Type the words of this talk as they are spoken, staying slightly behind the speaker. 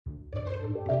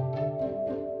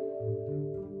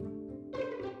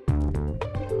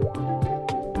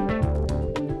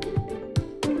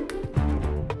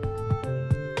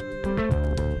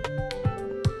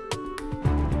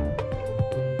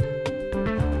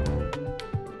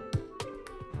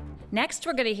Next,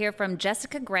 we're going to hear from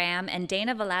Jessica Graham and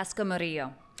Dana Velasco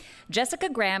Murillo. Jessica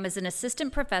Graham is an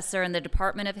assistant professor in the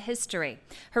Department of History.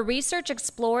 Her research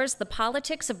explores the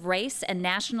politics of race and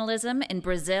nationalism in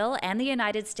Brazil and the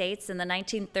United States in the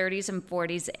 1930s and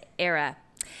 40s era.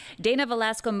 Dana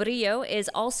Velasco Murillo is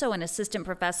also an assistant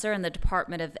professor in the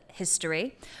Department of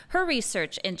History. Her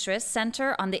research interests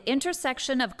center on the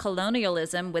intersection of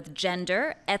colonialism with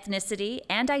gender, ethnicity,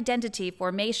 and identity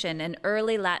formation in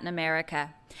early Latin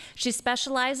America. She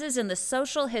specializes in the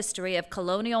social history of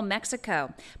colonial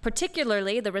Mexico,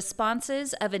 particularly the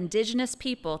responses of indigenous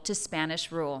people to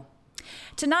Spanish rule.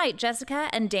 Tonight, Jessica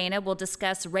and Dana will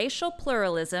discuss racial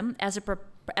pluralism as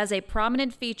a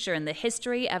prominent feature in the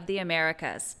history of the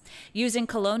Americas. Using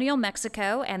colonial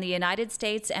Mexico and the United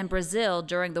States and Brazil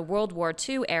during the World War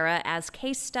II era as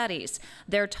case studies,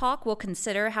 their talk will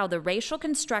consider how the racial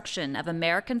construction of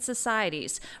American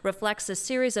societies reflects a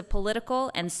series of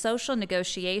political and social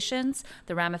negotiations,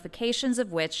 the ramifications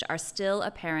of which are still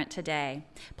apparent today.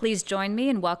 Please join me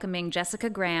in welcoming Jessica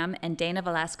Graham and Dana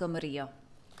Velasco Murillo.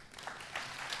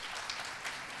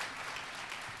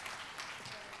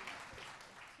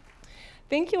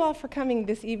 Thank you all for coming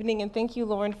this evening, and thank you,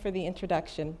 Lauren, for the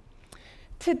introduction.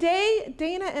 Today,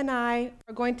 Dana and I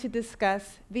are going to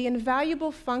discuss the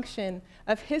invaluable function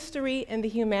of history and the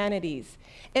humanities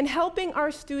in helping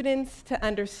our students to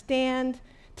understand,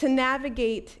 to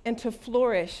navigate, and to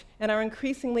flourish in our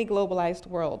increasingly globalized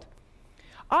world.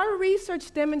 Our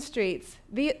research demonstrates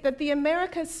that the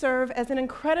Americas serve as an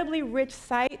incredibly rich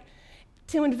site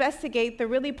to investigate the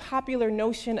really popular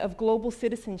notion of global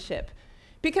citizenship,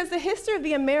 because the history of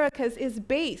the Americas is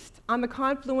based on the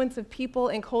confluence of people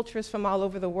and cultures from all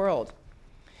over the world.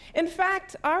 In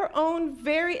fact, our own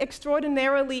very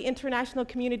extraordinarily international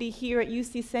community here at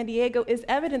UC San Diego is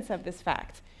evidence of this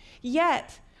fact.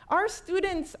 Yet, our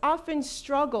students often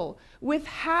struggle with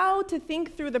how to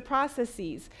think through the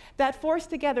processes that force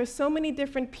together so many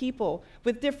different people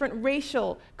with different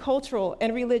racial, cultural,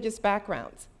 and religious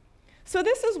backgrounds. So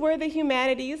this is where the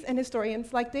humanities and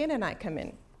historians like Dana and I come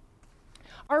in.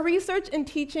 Our research and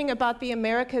teaching about the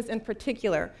Americas in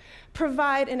particular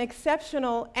provide an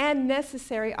exceptional and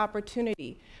necessary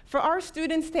opportunity for our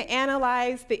students to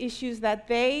analyze the issues that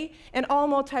they and all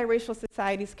multiracial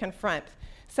societies confront,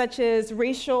 such as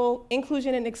racial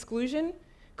inclusion and exclusion,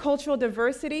 cultural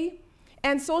diversity,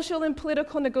 and social and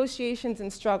political negotiations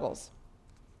and struggles.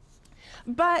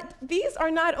 But these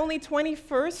are not only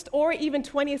 21st or even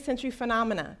 20th century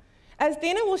phenomena. As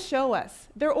Dana will show us,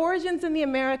 their origins in the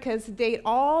Americas date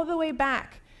all the way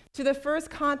back to the first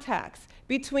contacts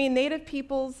between Native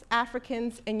peoples,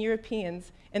 Africans, and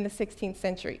Europeans in the 16th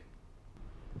century.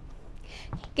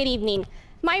 Good evening.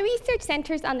 My research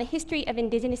centers on the history of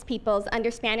indigenous peoples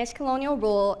under Spanish colonial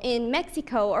rule in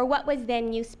Mexico, or what was then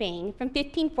New Spain, from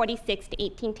 1546 to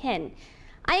 1810.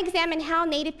 I examine how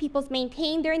Native peoples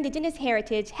maintained their indigenous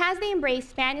heritage as they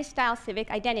embraced Spanish-style civic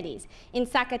identities in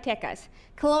Zacatecas,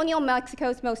 colonial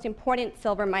Mexico's most important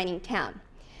silver mining town.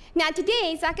 Now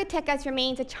today, Zacatecas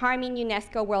remains a charming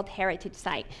UNESCO World Heritage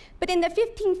Site, but in the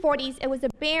 1540s, it was a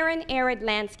barren, arid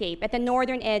landscape at the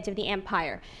northern edge of the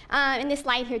empire. And this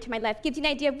slide here to my left gives you an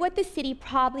idea of what the city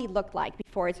probably looked like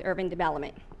before its urban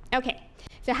development. Okay,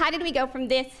 so how did we go from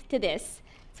this to this?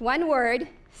 It's one word,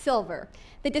 silver.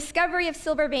 The discovery of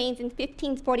silver veins in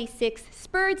 1546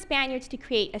 spurred Spaniards to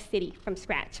create a city from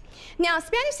scratch. Now,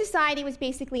 Spanish society was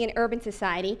basically an urban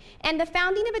society, and the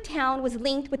founding of a town was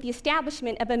linked with the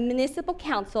establishment of a municipal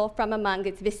council from among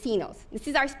its vecinos. This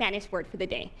is our Spanish word for the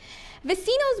day.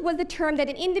 Vecinos was the term that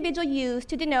an individual used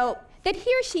to denote that he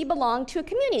or she belonged to a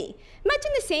community, much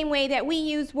in the same way that we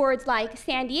use words like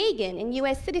San Diegan and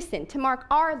U.S. citizen to mark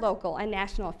our local and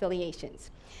national affiliations.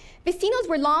 Vecinos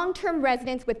were long-term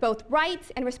residents with both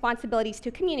rights and responsibilities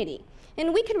to community.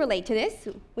 And we can relate to this.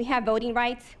 We have voting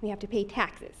rights, we have to pay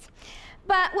taxes.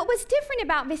 But what was different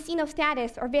about vecino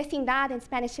status, or vecindad in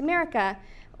Spanish America,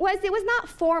 was it was not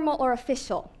formal or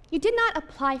official. You did not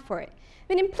apply for it,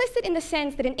 but implicit in the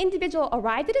sense that an individual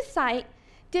arrived at a site,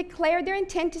 declared their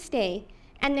intent to stay,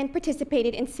 and then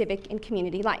participated in civic and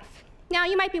community life. Now,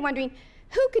 you might be wondering,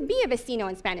 who could be a vecino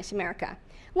in Spanish America?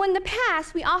 Well, in the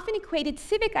past, we often equated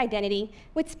civic identity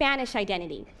with Spanish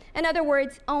identity. In other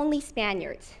words, only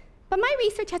Spaniards. But my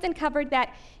research has uncovered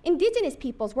that indigenous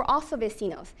peoples were also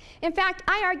vecinos. In fact,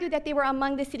 I argue that they were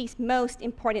among the city's most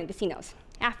important vecinos.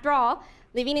 After all,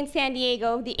 living in San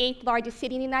Diego, the 8th largest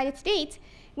city in the United States,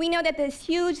 we know that this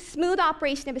huge, smooth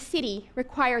operation of a city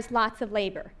requires lots of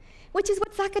labor, which is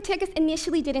what Zacatecas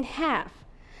initially didn't have.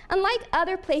 Unlike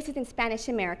other places in Spanish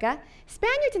America,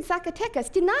 Spaniards in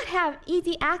Zacatecas did not have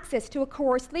easy access to a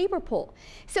coerced labor pool,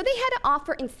 so they had to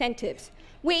offer incentives,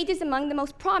 wages among the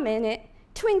most prominent,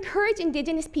 to encourage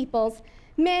indigenous peoples,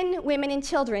 men, women, and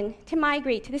children, to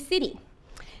migrate to the city.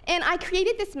 And I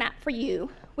created this map for you,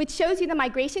 which shows you the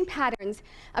migration patterns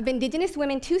of indigenous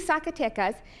women to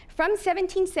Zacatecas from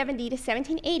 1770 to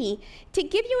 1780 to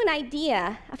give you an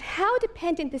idea of how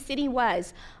dependent the city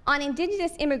was on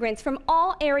indigenous immigrants from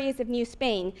all areas of New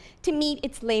Spain to meet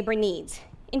its labor needs.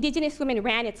 Indigenous women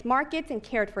ran its markets and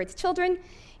cared for its children.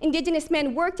 Indigenous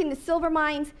men worked in the silver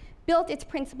mines, built its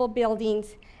principal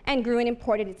buildings, and grew and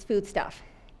imported its foodstuff.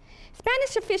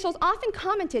 Spanish officials often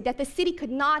commented that the city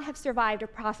could not have survived or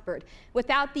prospered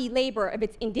without the labor of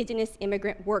its indigenous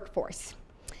immigrant workforce.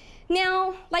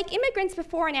 Now, like immigrants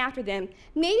before and after them,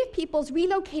 native peoples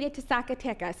relocated to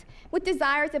Zacatecas with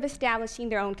desires of establishing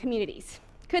their own communities.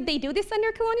 Could they do this under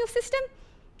a colonial system?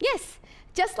 Yes.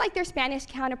 Just like their Spanish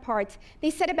counterparts, they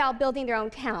set about building their own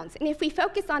towns. And if we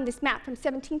focus on this map from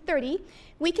 1730,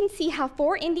 we can see how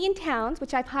 4 Indian towns,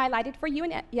 which I've highlighted for you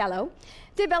in yellow,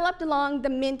 developed along the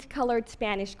mint-colored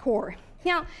Spanish core.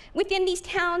 Now, within these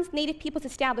towns, native peoples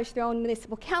established their own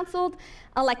municipal council,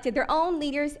 elected their own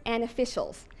leaders and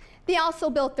officials. They also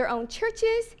built their own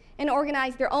churches and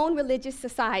organized their own religious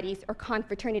societies or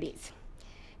confraternities.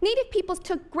 Native peoples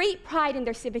took great pride in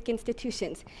their civic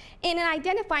institutions and in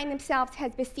identifying themselves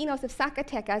as vecinos of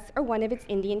Zacatecas or one of its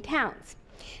Indian towns.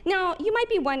 Now, you might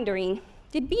be wondering,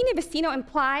 did being a vecino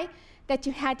imply that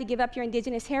you had to give up your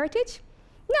indigenous heritage?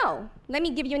 No. Let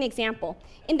me give you an example.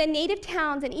 In the native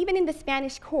towns and even in the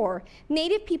Spanish core,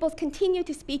 native peoples continued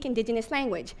to speak indigenous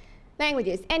languages.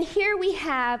 And here we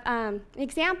have an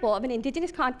example of an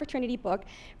indigenous confraternity book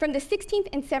from the 16th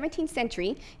and 17th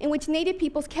century in which native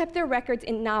peoples kept their records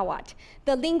in Nahuatl,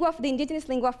 the indigenous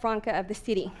lingua franca of the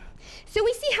city. So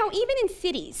we see how even in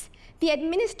cities, the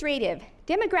administrative,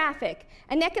 demographic,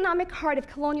 and economic heart of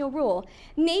colonial rule,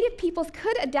 native peoples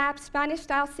could adapt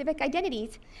Spanish-style civic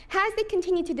identities as they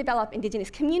continued to develop indigenous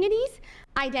communities,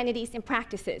 identities, and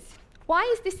practices. Why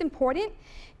is this important?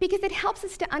 Because it helps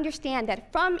us to understand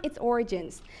that from its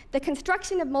origins, the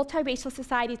construction of multiracial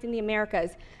societies in the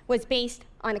Americas was based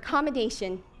on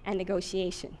accommodation and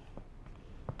negotiation.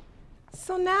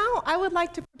 So now I would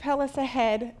like to propel us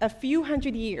ahead a few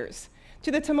hundred years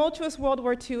to the tumultuous World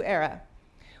War II era.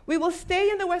 We will stay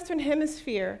in the Western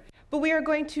Hemisphere, but we are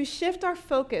going to shift our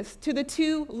focus to the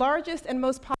 2 largest and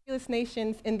most populous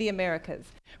nations in the Americas,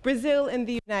 Brazil and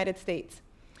the United States.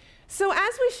 So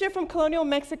as we shift from colonial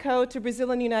Mexico to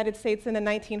Brazil and the United States in the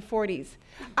 1940s,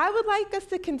 I would like us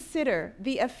to consider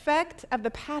the effect of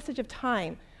the passage of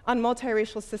time on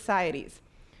multiracial societies.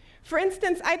 For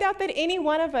instance, I doubt that any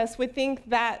one of us would think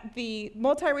that the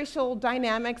multiracial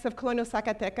dynamics of colonial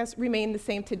Zacatecas remain the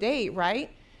same today,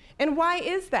 right? And why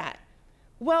is that?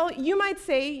 Well, you might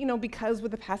say, because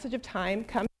with the passage of time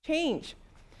comes change.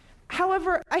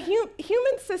 However,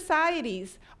 human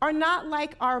societies are not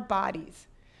like our bodies.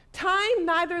 Time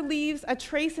neither leaves a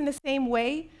trace in the same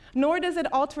way, nor does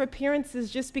it alter appearances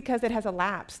just because it has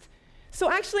elapsed. So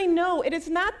actually, no, it is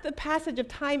not the passage of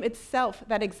time itself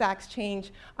that exacts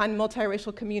change on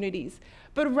multiracial communities,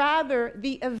 but rather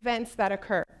the events that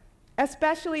occur,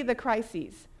 especially the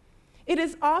crises. It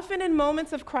is often in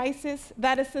moments of crisis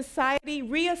that a society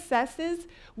reassesses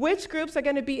which groups are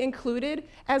going to be included,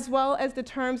 as well as the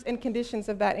terms and conditions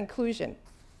of that inclusion.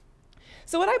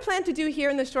 So what I plan to do here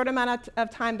in the short amount of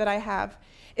time that I have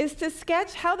is to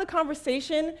sketch how the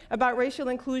conversation about racial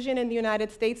inclusion in the United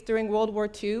States during World War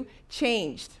II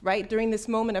changed, right, during this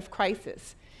moment of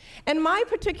crisis. And my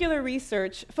particular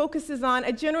research focuses on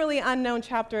a generally unknown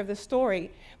chapter of the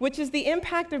story, which is the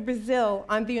impact of Brazil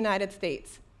on the United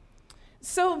States.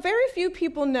 So very few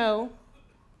people know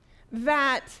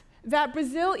that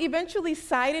Brazil eventually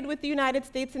sided with the United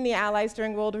States and the Allies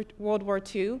during World War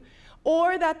II,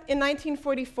 or that in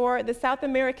 1944, the South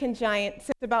American giant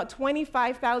sent about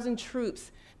 25,000 troops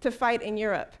to fight in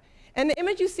Europe. And the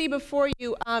image you see before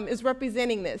you is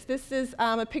representing this. This is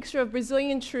a picture of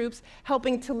Brazilian troops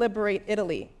helping to liberate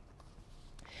Italy.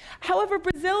 However,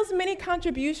 Brazil's many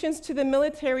contributions to the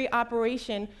military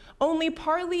operation only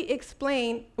partly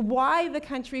explain why the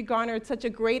country garnered such a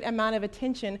great amount of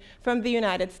attention from the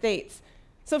United States.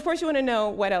 So of course you want to know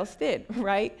what else did,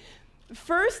 right?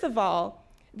 First of all,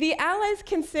 the Allies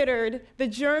considered the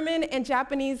German and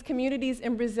Japanese communities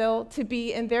in Brazil to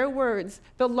be, in their words,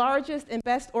 the largest and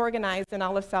best organized in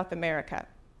all of South America.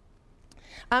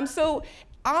 So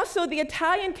Also, the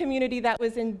Italian community that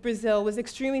was in Brazil was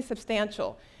extremely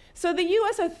substantial. So the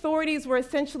US authorities were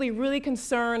essentially really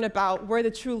concerned about where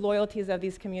the true loyalties of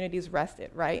these communities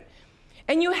rested, right?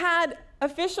 And you had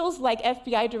officials like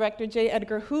FBI Director J.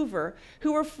 Edgar Hoover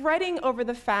who were fretting over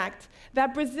the fact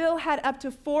that Brazil had up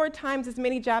to 4 times as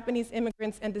many Japanese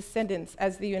immigrants and descendants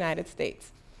as the United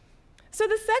States. So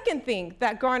the second thing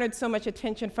that garnered so much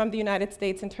attention from the United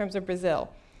States in terms of Brazil,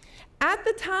 at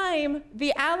the time,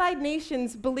 the Allied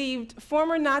nations believed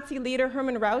former Nazi leader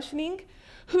Hermann Rauschning,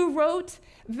 who wrote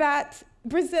that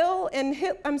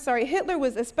Hitler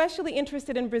was especially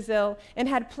interested in Brazil and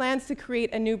had plans to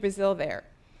create a new Brazil there.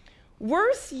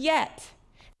 Worse yet,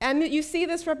 and you see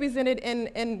this represented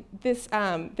in this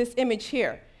image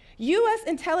here, US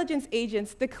intelligence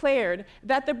agents declared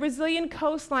that the Brazilian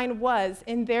coastline was,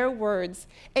 in their words,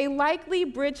 a likely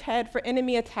bridgehead for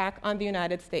enemy attack on the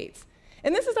United States.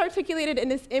 And this is articulated in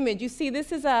this image. You see,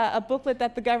 this is a booklet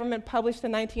that the government published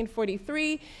in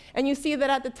 1943, and you see that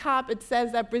at the top it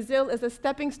says that Brazil is a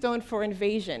stepping stone for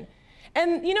invasion.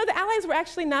 And you know, the Allies were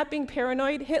actually not being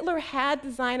paranoid. Hitler had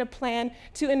designed a plan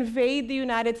to invade the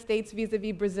United States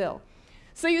vis-a-vis Brazil.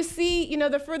 So you see, you know,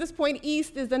 the furthest point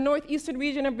east is the northeastern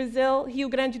region of Brazil, Rio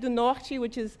Grande do Norte,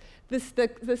 which is the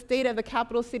state of the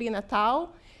capital city,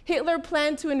 Natal. Hitler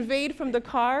planned to invade from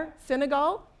Dakar,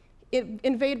 Senegal,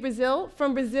 invade Brazil.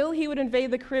 From Brazil, he would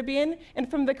invade the Caribbean. And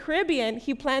from the Caribbean,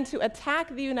 he planned to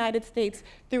attack the United States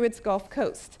through its Gulf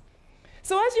Coast.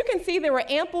 So as you can see, there were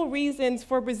ample reasons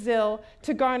for Brazil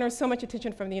to garner so much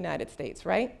attention from the United States,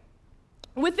 right?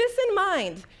 With this in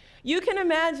mind, you can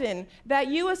imagine that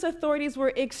US authorities were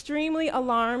extremely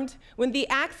alarmed when the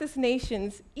Axis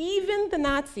nations, even the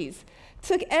Nazis,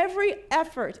 took every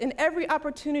effort and every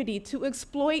opportunity to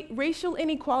exploit racial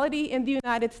inequality in the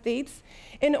United States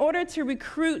in order to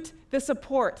recruit the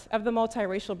support of the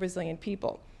multiracial Brazilian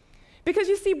people. Because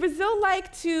you see, Brazil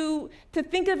liked to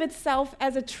think of itself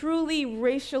as a truly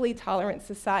racially tolerant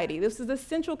society. This is a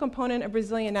central component of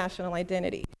Brazilian national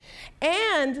identity.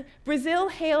 And Brazil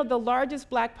hailed the largest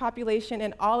Black population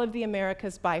in all of the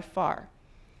Americas by far.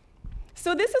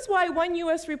 So this is why one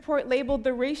US report labeled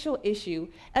the racial issue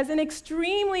as an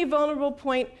extremely vulnerable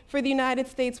point for the United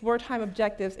States' wartime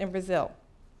objectives in Brazil.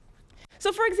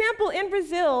 So for example, in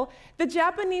Brazil, the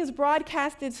Japanese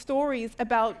broadcasted stories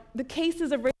about the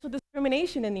cases of racial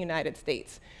discrimination in the United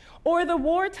States, or the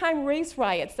wartime race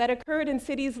riots that occurred in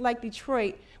cities like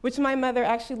Detroit, which my mother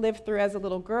actually lived through as a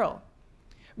little girl.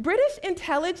 British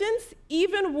intelligence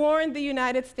even warned the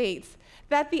United States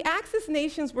that the Axis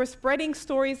nations were spreading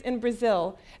stories in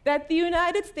Brazil that the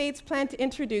United States planned to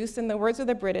introduce, in the words of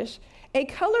the British, a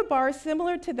color bar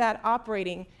similar to that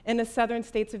operating in the southern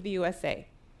states of the USA.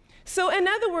 So in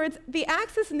other words, the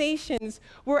Axis nations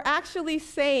were actually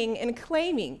saying and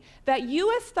claiming that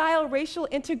US-style racial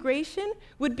integration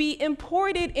would be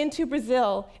imported into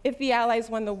Brazil if the Allies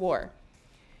won the war.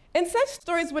 And such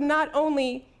stories would not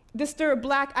only disturb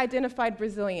Black-identified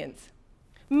Brazilians.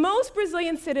 Most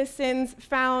Brazilian citizens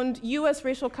found US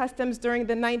racial customs during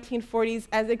the 1940s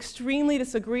as extremely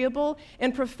disagreeable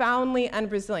and profoundly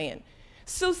un-Brazilian.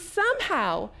 So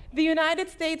somehow, the United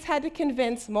States had to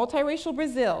convince multiracial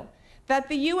Brazil that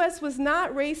the US was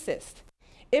not racist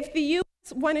if the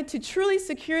US wanted to truly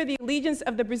secure the allegiance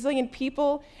of the Brazilian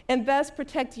people and thus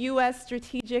protect US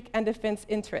strategic and defense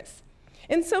interests.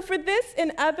 And so for this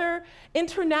and other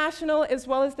international as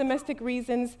well as domestic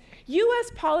reasons,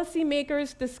 US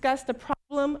policymakers discussed the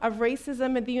problem of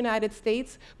racism in the United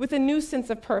States with a new sense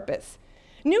of purpose.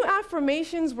 New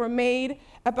affirmations were made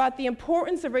about the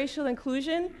importance of racial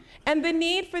inclusion and the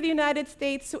need for the United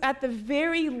States to, at the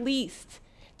very least,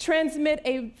 transmit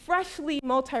a freshly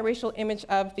multiracial image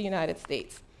of the United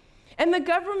States. And the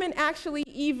government actually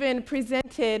even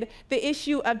presented the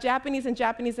issue of Japanese and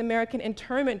Japanese American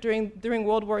internment during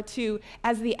World War II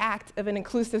as the act of an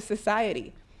inclusive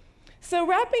society. So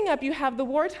wrapping up, you have the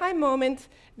wartime moment,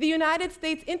 the United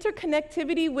States'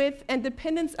 interconnectivity with and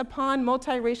dependence upon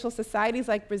multiracial societies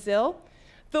like Brazil,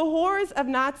 the horrors of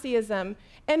Nazism,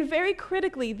 and very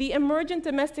critically, the emergent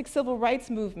domestic civil rights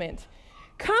movement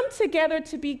come together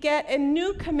to beget a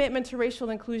new commitment to racial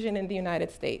inclusion in the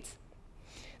United States.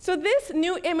 So this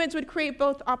new image would create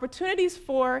both opportunities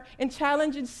for and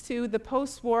challenges to the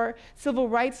post-war civil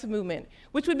rights movement,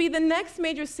 which would be the next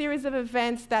major series of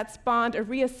events that spawned a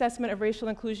reassessment of racial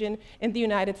inclusion in the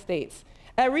United States,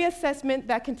 a reassessment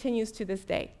that continues to this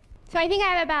day. So I think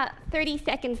I have about 30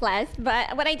 seconds left,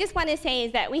 but what I just want to say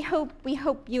is that we hope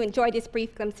you enjoyed this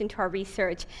brief glimpse into our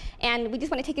research, and we just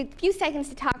want to take a few seconds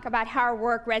to talk about how our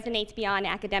work resonates beyond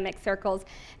academic circles.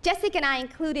 Jessica and I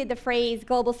included the phrase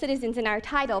global citizens in our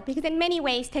title because in many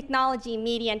ways technology,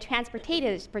 media, and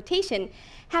transportation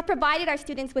have provided our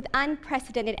students with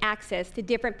unprecedented access to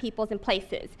different peoples and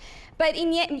places. But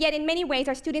yet in many ways,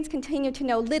 our students continue to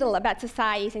know little about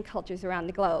societies and cultures around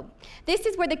the globe. This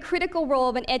is where the critical role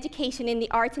of an education in the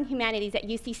arts and humanities at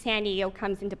UC San Diego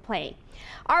comes into play.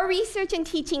 Our research and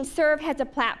teaching serve as a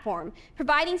platform,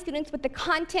 providing students with the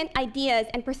content, ideas,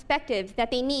 and perspectives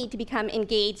that they need to become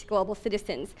engaged global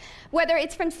citizens. Whether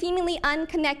it's from seemingly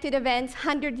unconnected events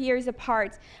 100 years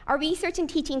apart, our research and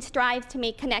teaching strives to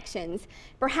make connections.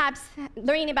 Perhaps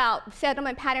learning about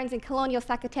settlement patterns in colonial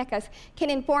Zacatecas can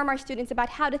inform our students about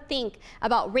how to think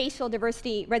about racial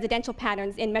diversity residential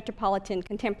patterns in metropolitan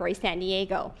contemporary San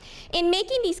Diego. In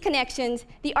making these connections,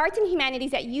 the arts and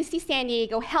humanities at UC San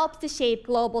Diego helps to shape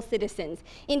global citizens,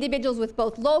 individuals with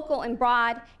both local and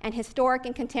broad and historic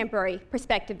and contemporary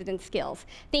perspectives and skills.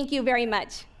 Thank you very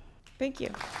much. Thank you.